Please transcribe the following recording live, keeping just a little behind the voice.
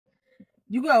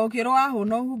𝐤𝐭'𝐬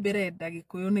no humbire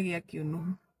𝐷𝐈𝐒 nĩ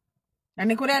gĩakĩũnũhu. Na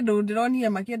nĩ kũrĩ andũ ndĩronire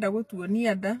makĩenda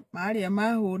gũtuonia nda marĩa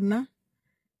mahũna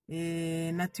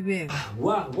na ti wega.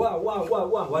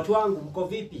 Watu wangu mko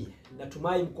vipi?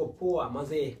 Natumai mko poa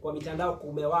mazee. Kwa mitandao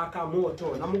kumewaka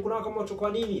moto. Na mkunawaka moto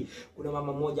kwa nini? Kuna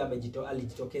mama mmoja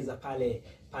alijitokeza pale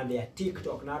pande ya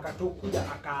TikTok na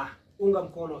akatokuja akaunga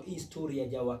mkono hii story ya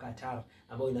𝐨𝐻𝐻𝐾𝐈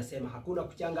ambayo inasema hakuna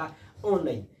kuchanga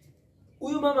online.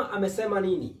 Huyu mama amesema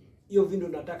nini? Hiyo video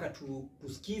nataka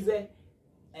tusikize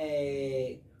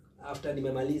after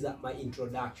nimemaliza my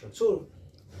introduction. So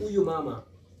huyu mama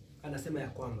anasema ya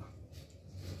kwamba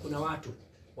kuna watu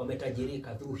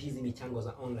wametajirika through hizi michango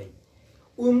za online.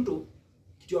 Huyu mtu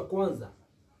kitu ya kwanza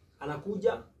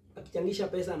anakuja akichangisha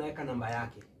pesa anaweka namba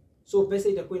yake. So pesa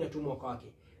itakuwa inatumwa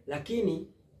kwake. Lakini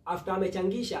after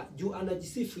amechangisha juu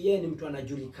anajisifu yeye ni mtu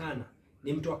anajulikana,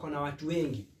 ni mtu ako na watu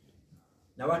wengi.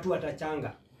 Na watu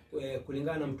watachanga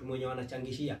kulingana na mtu mwenye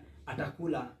wanachangishia,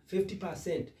 atakula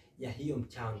 50% ya hiyo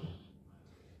mchango.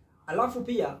 Alafu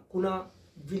pia kuna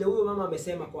vile huyo mama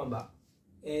amesema kwamba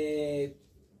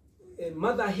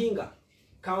Mother Hinga,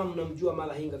 kama mnamjua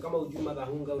Mother Hinga, kama hujui Mother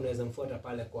Hinga unaweza mfuata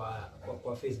pale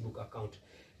kwa Facebook account.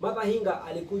 Mother Hinga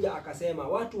alikuja akasema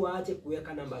watu waache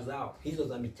kuweka namba zao hizo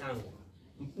za michango.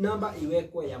 Namba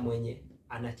iwekwe ya mwenye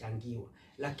anachangiwa.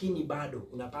 Lakini bado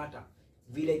unapata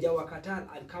vile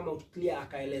𝐨𝐻𝐻𝐾𝐈 kama clear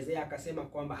akaelezea akasema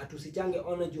kwamba hatusichange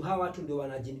online juu hawa watu ndio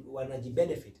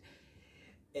wanajibenefit.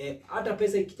 Hata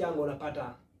pesa ikichango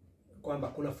unapata kwamba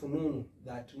kuna fununu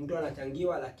that mtu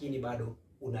anachangiwa lakini bado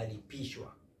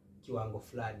unalipishwa kiwango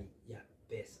fulani ya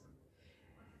pesa.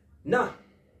 Na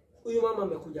huyu mama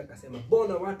amekuja akasema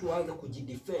bona watu waanze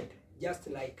kujidefend just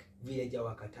like vile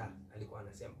𝐨𝐻𝐻𝐾𝐈 alikuwa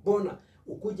anasema. Bona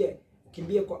ukuje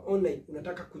ukimbie kwa online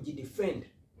unataka kujidefend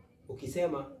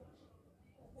ukisema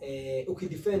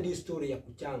ukidefend hii story ya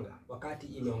kuchanga wakati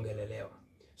imeongelelewa.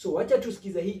 So wacha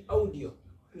tusikize hii audio,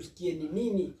 tusikie ni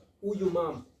nini huyu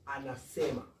mama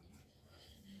anasema.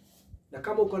 Na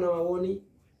kama uko na maoni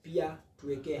pia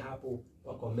tuwekee hapo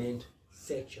kwa comment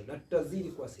section na tutazidi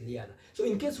kuwasiliana. So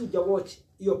in case hujawatch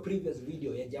hiyo previous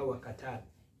video ya 𝐨𝐻𝐻𝐾𝐈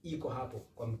iko hapo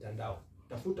kwa mtandao.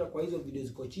 Tafuta kwa hizo video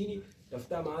ziko chini,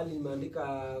 tafuta mahali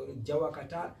nimeandika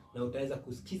𝐨𝐻𝐻𝐾𝐈 na utaweza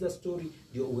kusikiza story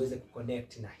ndio uweze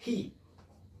kuconnect na hii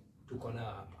tuko na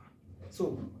hapa.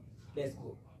 So let's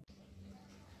go.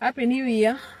 Happy New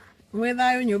Year.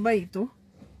 Mwethayo nyumba itu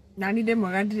na ni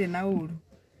ndemwaga ndire na uru.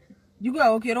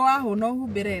 𝐤𝐭'𝐬 no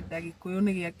humbire 𝐷𝐈𝐒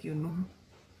nĩ gĩakĩũnũhu.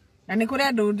 Na nĩ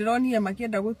kũrĩ andũ ndĩronire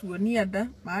makĩenda gũtuonia nda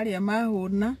marĩa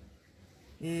mahũna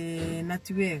na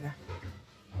ti wega.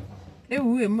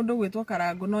 Rĩu mũndũ gwĩtwo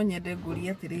Karangu no nyende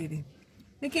ngũrie atĩrĩrĩ.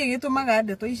 Nĩkĩ gĩtũmaga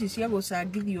ndeto ici cia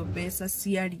gũcangithio mbeca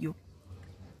ciario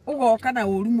ugoka na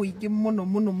ũru mũingĩ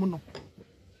mũno.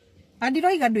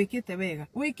 Andiroiga ndwĩkĩte wega.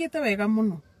 Wĩkĩte wega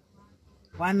mũno.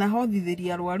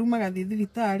 Wanahothithĩria arwaru magathie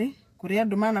thibitarĩ, kũrĩ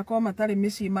andũ manakorwo matarĩ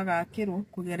mĩciĩ magakĩrwo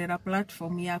kũgerera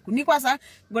platform yaku. Ni kwasa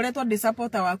ngoretwo ndĩ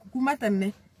supporter waku kuma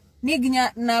tene. Ni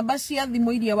nginya namba cia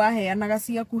thimũ iria waheanaga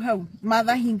ciaku hau.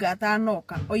 Mother Hinga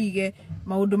atanoka oige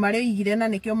maũndũ marĩa oigire na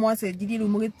nĩkĩo mwacenjirie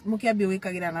rĩu mũkĩambia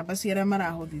gwĩkagĩra namba cia arĩa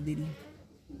marahothithĩrio.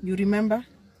 You remember?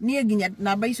 Ni nginya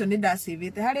namba icio nĩ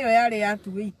ndasavete. Harĩ yo yarĩ ya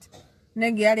 28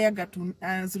 nengĩ yarĩ anga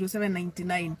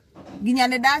 0799. Nginya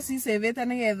nĩ ndacicavete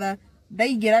nĩgetha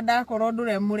ndaingĩra ndakorwo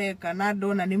ndũre mũreka na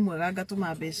ndona nĩ mwega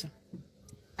ngatũma mbeca.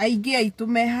 Aingĩ aitũ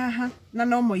me haha na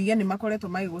no moige nĩ makoretwo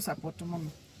magĩgũsupport mũno.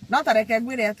 No tareke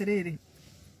ngwĩre atĩrĩrĩ.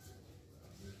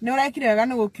 Nĩ ũrekire wega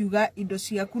nĩ gũkiuga indo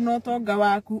ciaku no tonga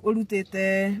waku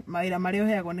ũrutĩte mawĩra marĩa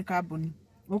ũheagwo nĩ kambuni.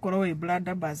 Gũkorwo wĩ brand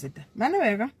ambassador. Na nĩ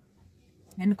wega.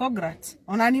 And congrats.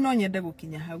 Onani no nyende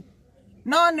gũkinya hau.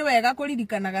 No nĩ wega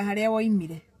kũririkanaga harĩa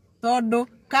woimire. Tondũ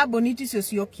kambuni icio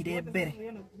ciokire mbere.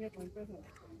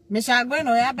 Mĩcango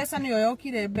ĩno ya mbeca nĩyo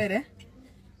yokire mbere.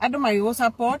 Andũ magĩgũ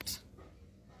support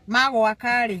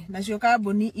magwaka-rĩ nacio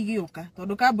kambuni igĩũka.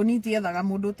 Tondũ kambuni itiethaga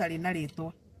mũndũ ũtarĩ na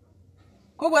rĩtwa.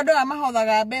 Koguo andũ aya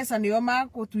mahothaga mbeca nĩo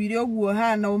magũtuire ũguo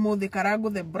hana ũmũthĩ Karangu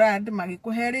the brand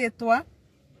magĩkũhe rĩtwa.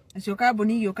 Nacio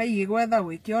kambuni igĩũka igĩgwetha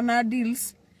gwĩkĩona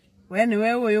deals. We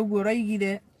nĩwe ũyũ ũguo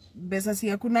ũraigire mbeca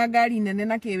ciaku na ngari nene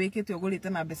na kĩ wĩkĩte ũgũrĩte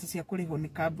na mbeca cia kũrĩhwo nĩ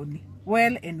kambuni.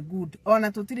 Well and good. Ona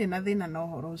tũtirĩ na thĩna na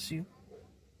ũhoro ũcio.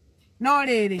 No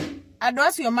rĩrĩ, andũ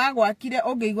acio magwakire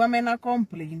ũngĩigua mena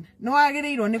complain. Nĩ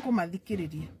wagĩrĩirwo nĩ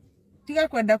kũmathikĩrĩria. Tiga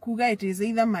kwenda kuga it is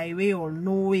either my way or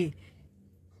no way.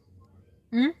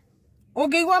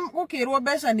 Ũngĩigua gũkĩrwo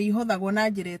mbeca nĩ ihũthagwo na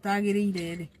njĩra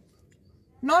ĩtagĩrĩire-rĩ.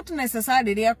 Not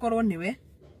necessarily akorwo nĩwe.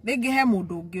 Rĩngĩ he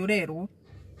mũndũ ũngĩ ũrerwo.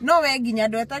 No we nginya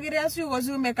ndwetagĩrĩra ciugo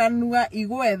ciume kanua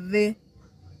igwe thĩ.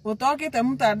 Ũtokĩte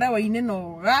mtandao-inĩ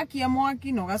no gakia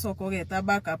mwaki no gacoka ũgeta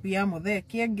backup ya mũthee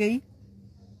Kiengei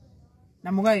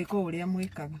na mugagika uria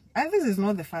mwikaga. And this is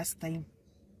not the first time.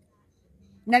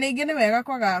 Na ringi ni wega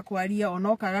kwaga kwaria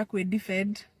ona ukaga kwi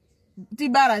defend. Ti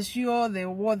bara ciothe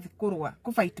worth kurwa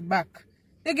ku fight back.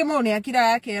 Ringi mu ni akira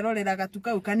yake erorera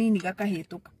gatuka ukanini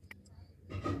gakahituka.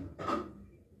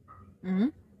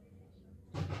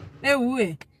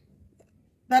 Ewe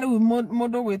taru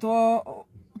mundu gwitwo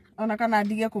ona kana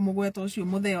ndige kumugweta ucio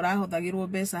muthee urahuthagirwo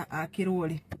mbeca akirwo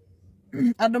ri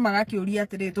andu magakiuria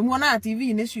atiri tumuona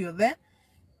TV ni ciothe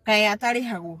kae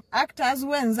atarihagwo actors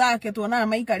wenzake tuona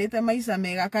maikarite maisha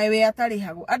mega kae we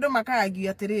atarihagwo andu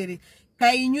makaangia atiriri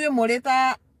kae inyue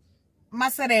murita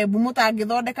macerebu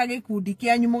mutangithondeka gikundi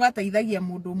kianyu mugateithagia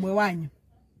mundu umwe wanyu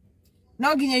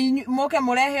no nginya muke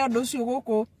murehe undu ucio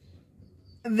guku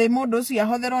the mundu ucio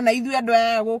ahotherwo na ithu andu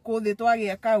aya guku thi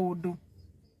twagieka undu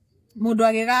mundu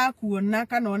agiga kuona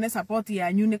kana one support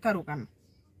yanyu ni karugana.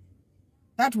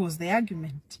 That was the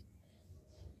argument.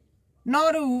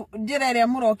 No ru njira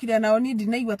murokire nao ni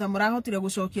ndinaigua ta murahotire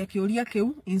gucokia kiuria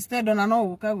kiu instead ona no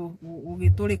guka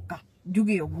gugiturika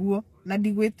njuge oguo na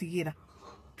ndigwitigira.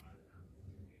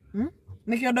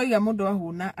 Nikio ndoiga mundu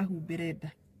ahuna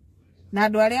ahumbirenda. Na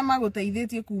andu aria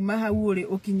maguteithitie kuma hau uri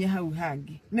ukinye hau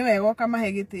hangi. Ni wega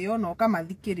ukamahe gitio no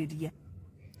ukamathikiriria.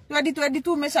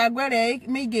 2022 mecango ria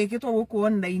meingi ikitwo guku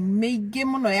online meingi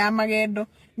muno ya magendo.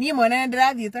 Ni mwene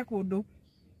ndirathiete kundu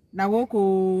na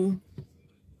guku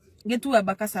Gitua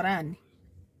Bakasarani.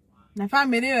 Na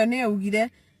family yo ni augire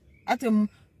ati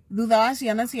thutha wa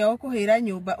ciana ciao kuhira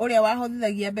nyumba uria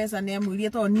wahothithagia mbeca ni amwirie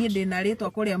to nie ndina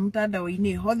ritwa kuria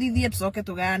mtandao-ini hothithie tucoke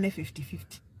tugayane 50-50.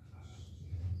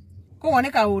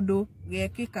 Kuoneka undu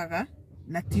gekikaga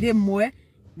na tirimwe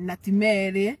na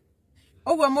timeri.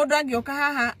 Ogwo mundu angioka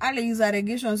haha aliza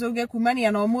allegations uge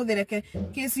kumania na umuthireke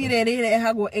kesi rere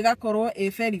hagwo igakorwo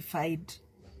verified.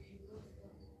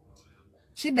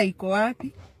 Shida iko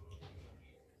wapi?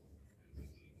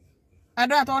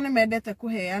 Andu atone mendete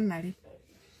kuheana ri.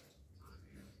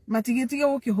 Matigitige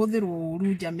gukihuthirwo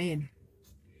uru jameni.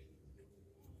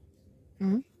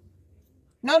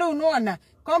 Na ru nuona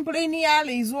complain ya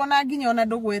leizwo na nginya ona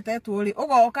ndugwetetwo ri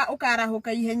ugoka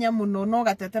ukarahuka ihenya muno no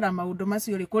gatetera maundu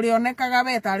macio ri kurionekaga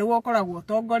we tari wokoragwo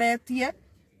tongoretie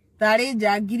tari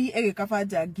njangiri igikaba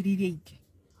njangiri ri ingi.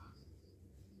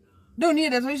 Ndu ni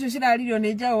ndeto icio ciraririo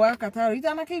ni njao wa Kataro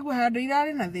itana kigwa handu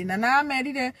irari na thina na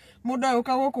amerire mundu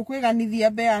ayuka guku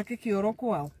kwiganithia mbe yake kioro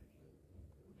kwao.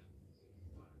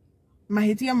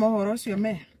 Mahitia mohoro cio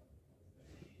me.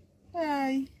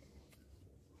 Ai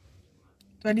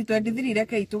 2023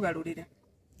 reke itugarurire.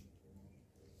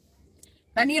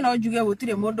 Na nie no njuge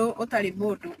gutire mundu utari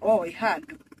mundu oi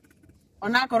handu.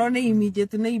 Ona korwo ni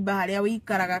immediate neighbor haria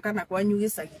wikaraga kana kwanyu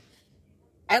gicagi.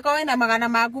 Eko wena magana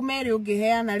maku meri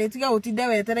ungiheana ritiga utinde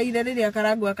wetereire riria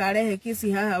Karangu akarehe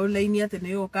kisi haha online ati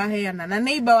ni ukaheana na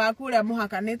neighbor waku uria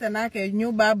muhakanite nake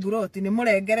nyumba buroti ni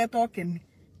murengere token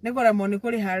ni kuremwo ni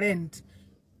kuriha rent.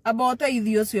 Abote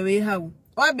ithio cio wi hau.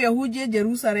 Wambe uhunjie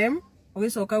Jerusalem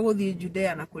ugicoka guthie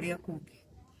Judea na kuria kungi.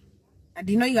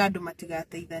 Ndinoiga andu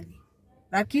matigateithani.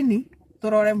 Lakini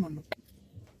turore muno.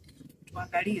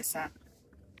 Tuangalie sana.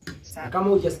 Kama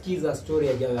hujasikiza story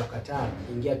ya Jawa Qatar,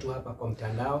 ingia tu hapa kwa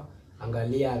mtandao,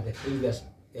 angalia the previous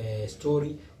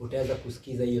story, utaweza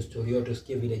kusikiza hiyo story yote,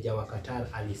 usikie vile Jawa Qatar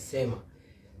alisema.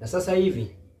 Na sasa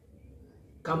hivi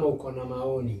kama uko na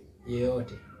maoni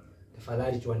yoyote,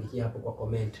 tafadhali tuandikie hapo kwa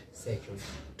comment section.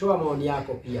 Toa maoni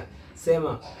yako pia.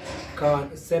 Sema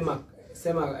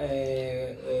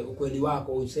ukweli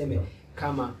wako, useme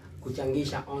kama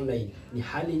kuchangisha online ni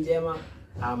hali njema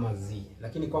ama zi.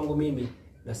 Lakini kwangu mimi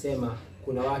nasema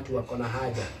kuna watu wako na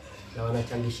haja na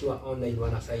wanachangishiwa online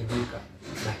wanasaidika,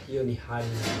 na hiyo ni hali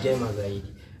njema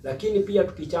zaidi. Lakini pia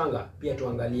tukichanga pia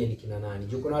tuangalie ni kina nani.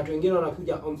 Juu kuna watu wengine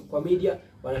wanakuja kwa media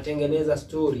wanatengeneza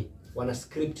story, wana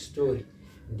script story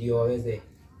ndio waweze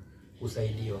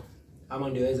kusaidiwa ama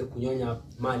ndio waweze kunyonya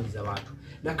mali za watu.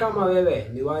 Na kama wewe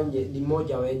ni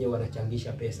mmoja wenye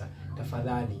wanachangisha pesa,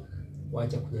 tafadhali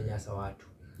wacha kunyanyasa watu.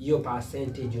 Hiyo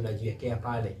percentage unajiwekea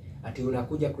pale, ati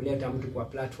unakuja kuleta mtu kwa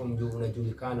platform juu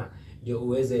unajulikana ndio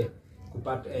uweze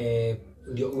kupata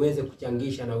ndio uweze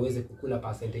kuchangisha na uweze kukula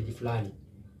percentage fulani.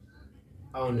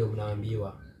 Au ndio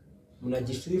mnaambiwa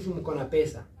mnajisifu mko na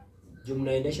pesa juu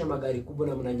mnaendesha magari kubwa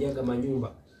na mnajenga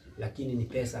manyumba, lakini ni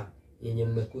pesa yenye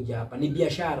mmekuja hapa, ni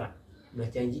biashara,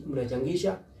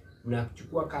 mnachangisha,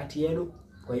 mnachukua kati yenu,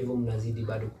 kwa hivyo mnazidi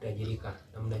bado kutajirika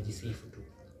na mnajisifu tu.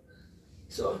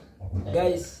 So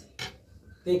guys,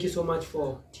 thank you so much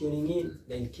for tuning in.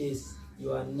 In case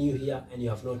you are new here and you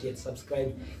have not yet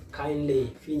subscribed,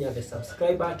 kindly finya the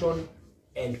subscribe button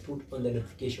and put on the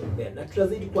notification bell. Na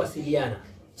tutazidi kuwasiliana.